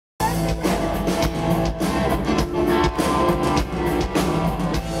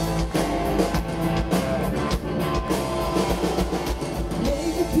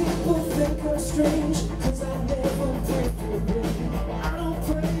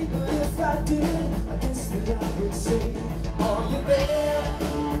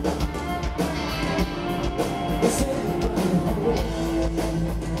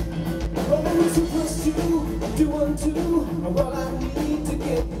What I need to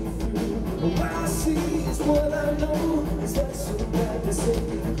get me through. What I see is what I know. Is that so bad to say?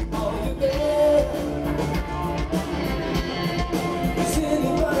 Are you there? Is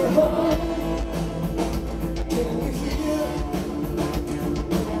anybody home? Can you hear?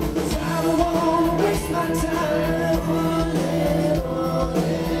 'Cause I don't wanna waste my time on it, on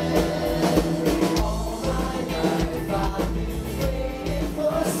it. All my life I've been waiting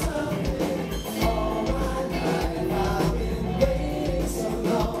for something. All my life I've been waiting so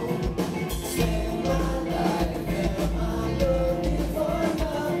long. Spend my life, am I looking for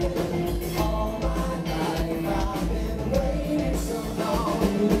nothing? All my life I've been waiting so long.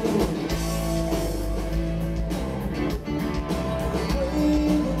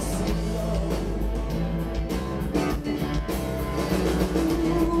 Waiting so long.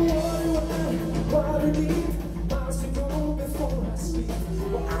 What a relief, miles to go before I sleep.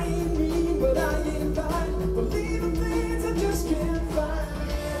 Well, I ain't mean, but I ain't right. Believe in things I just can't find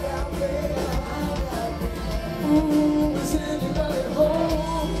out there. Is anybody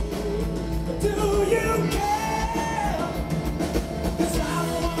home? Do you care? 'Cause I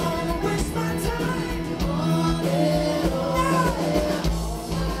don't wanna waste my time on it, on it.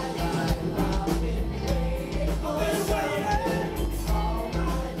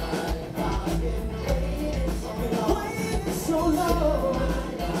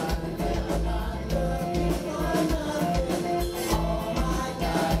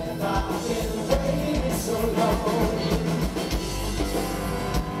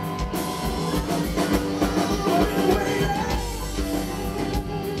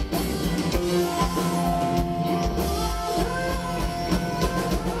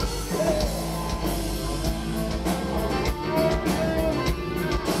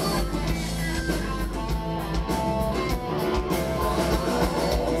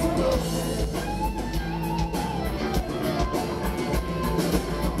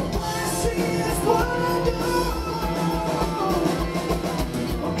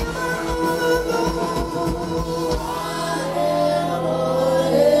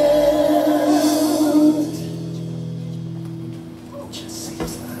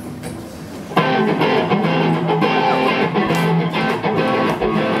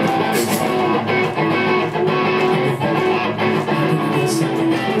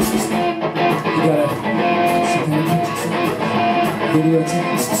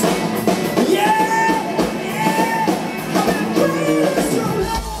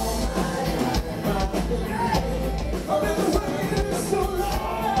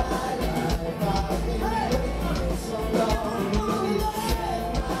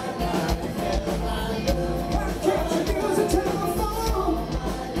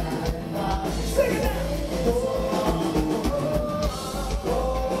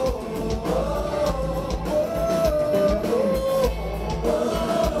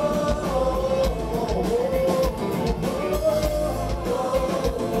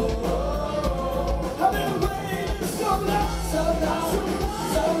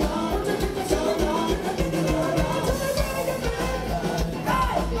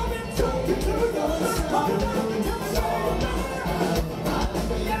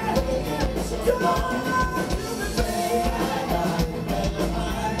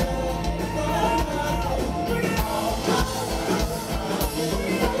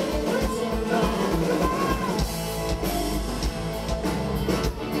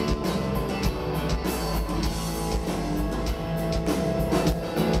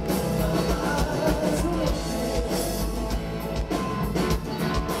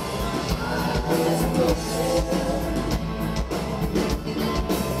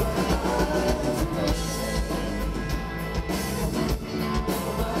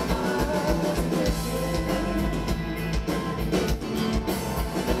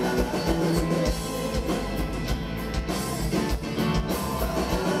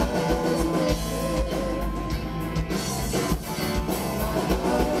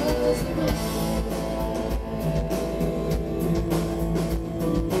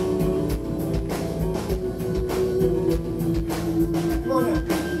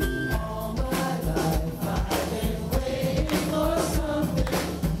 All my life I've been waiting for something.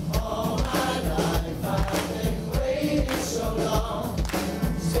 All my life I've been waiting so long.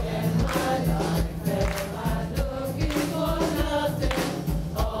 Am I looking for nothing?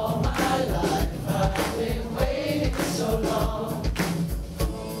 All my life I've been waiting so long.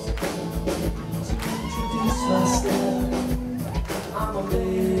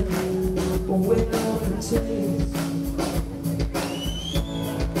 I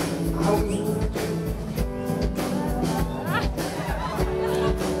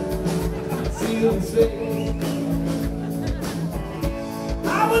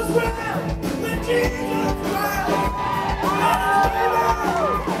was round when Jesus cried.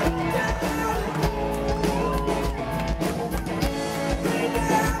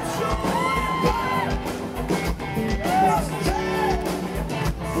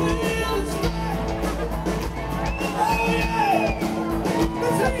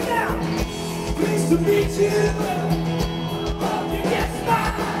 Pleased to meet you. Hope you get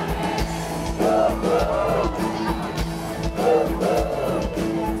smile.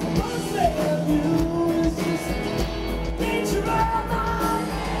 Mostly of you is just nature of mine.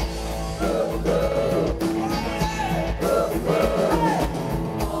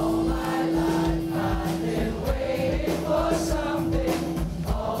 All my life I've been waiting for something.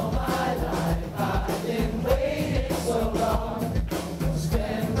 All my life I've been waiting so long.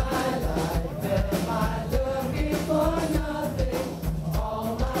 Spend my life, am I looking for nothing? All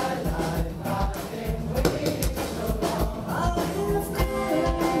my life I've been waiting so long. I have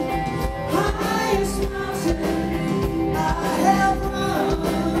climbed highest mountain. I have run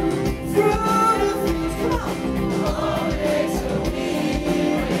through the fields. Come on, only to be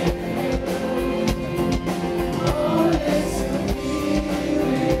with you. Only to be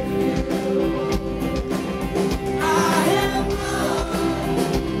with you. I have run.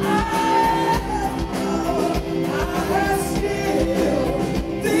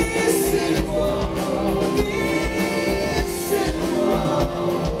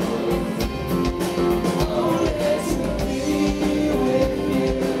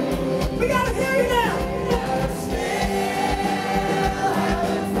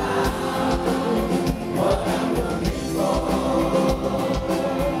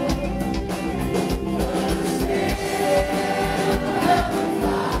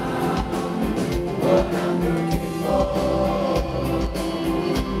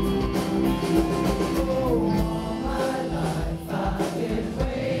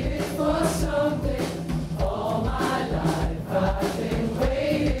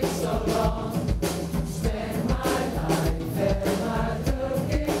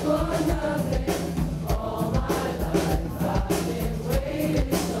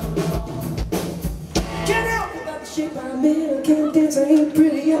 Shape I'm in, I can't dance, I ain't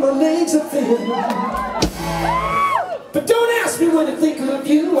pretty, and my legs are thin. But don't ask me when I think of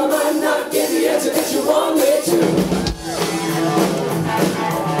you, I might not get the answer that you want me to.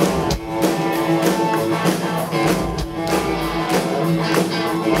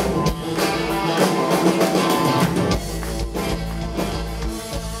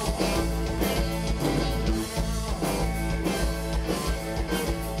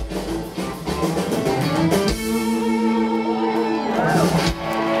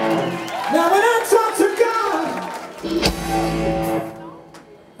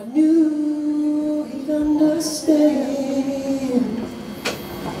 I knew he'd understand.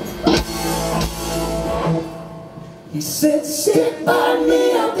 He said, stick by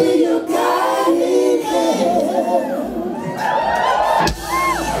me, I'll be your guiding hand.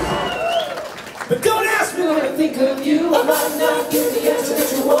 But don't ask me when I think of you, I might not give the answer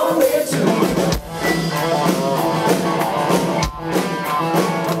that you want me to.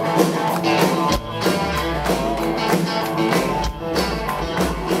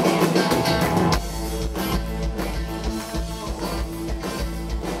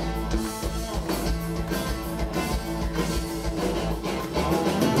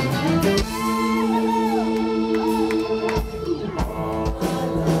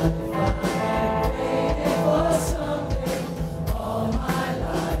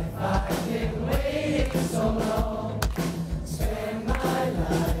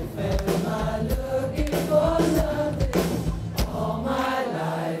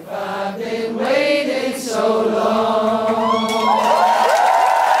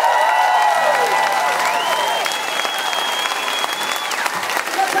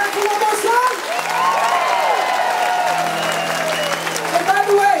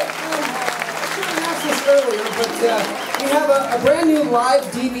 We have a brand new live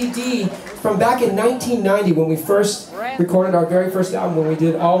DVD from back in 1990 when we first recorded our very first album, when we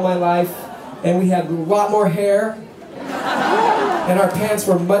did All My Life, and we had a lot more hair and our pants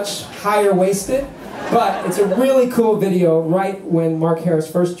were much higher waisted. But it's a really cool video right when Mark Harris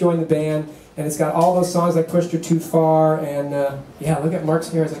first joined the band, and it's got all those songs like Pushed Her Too Far, and yeah, look at Mark's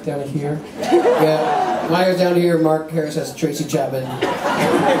hair, it's like down here. Yeah, my hair's down here, Mark Harris has Tracy Chapman.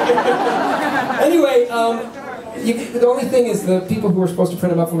 Anyway, The only thing is the people who were supposed to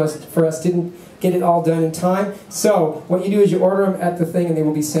print them up for us didn't get it all done in time. So what you do is you order them at the thing and they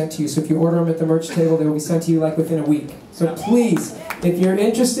will be sent to you. So if you order them at the merch table, they will be sent to you like within a week. So please, if you're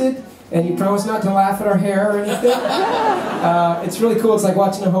interested, and you promise not to laugh at our hair or anything, it's really cool. It's like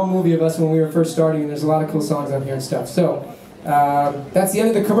watching a home movie of us when we were first starting, and there's a lot of cool songs on here and stuff. So that's the end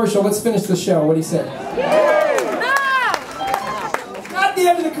of the commercial. Let's finish the show. What do you say? Not the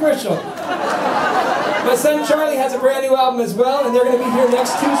end of the commercial. My son Charlie has a brand new album as well, and they're going to be here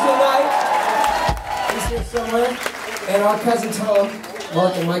next Tuesday night. He's here somewhere. And our cousin Tom,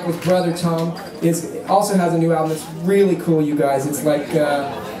 Mark and Michael's brother Tom, also has a new album that's really cool, you guys. It's like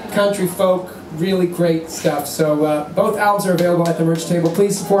country folk, really great stuff. So both albums are available at the merch table.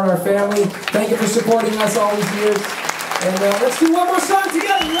 Please support our family. Thank you for supporting us all these years. And let's do one more song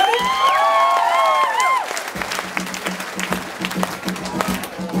together. You ready?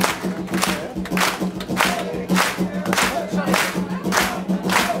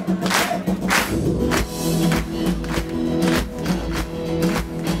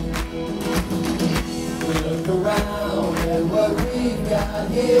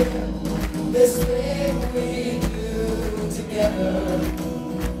 Here, this thing we do together,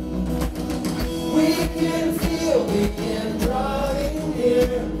 we can feel the end drawing near.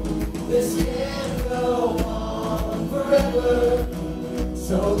 This can't go on forever.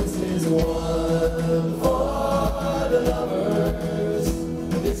 So this is one for the lovers.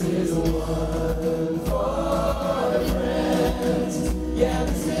 This is one for the friends. Yeah,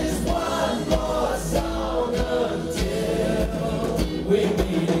 this is one more song until we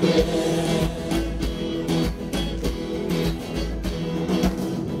meet again.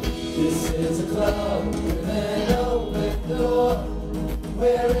 This is a club with an open door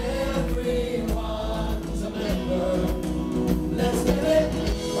where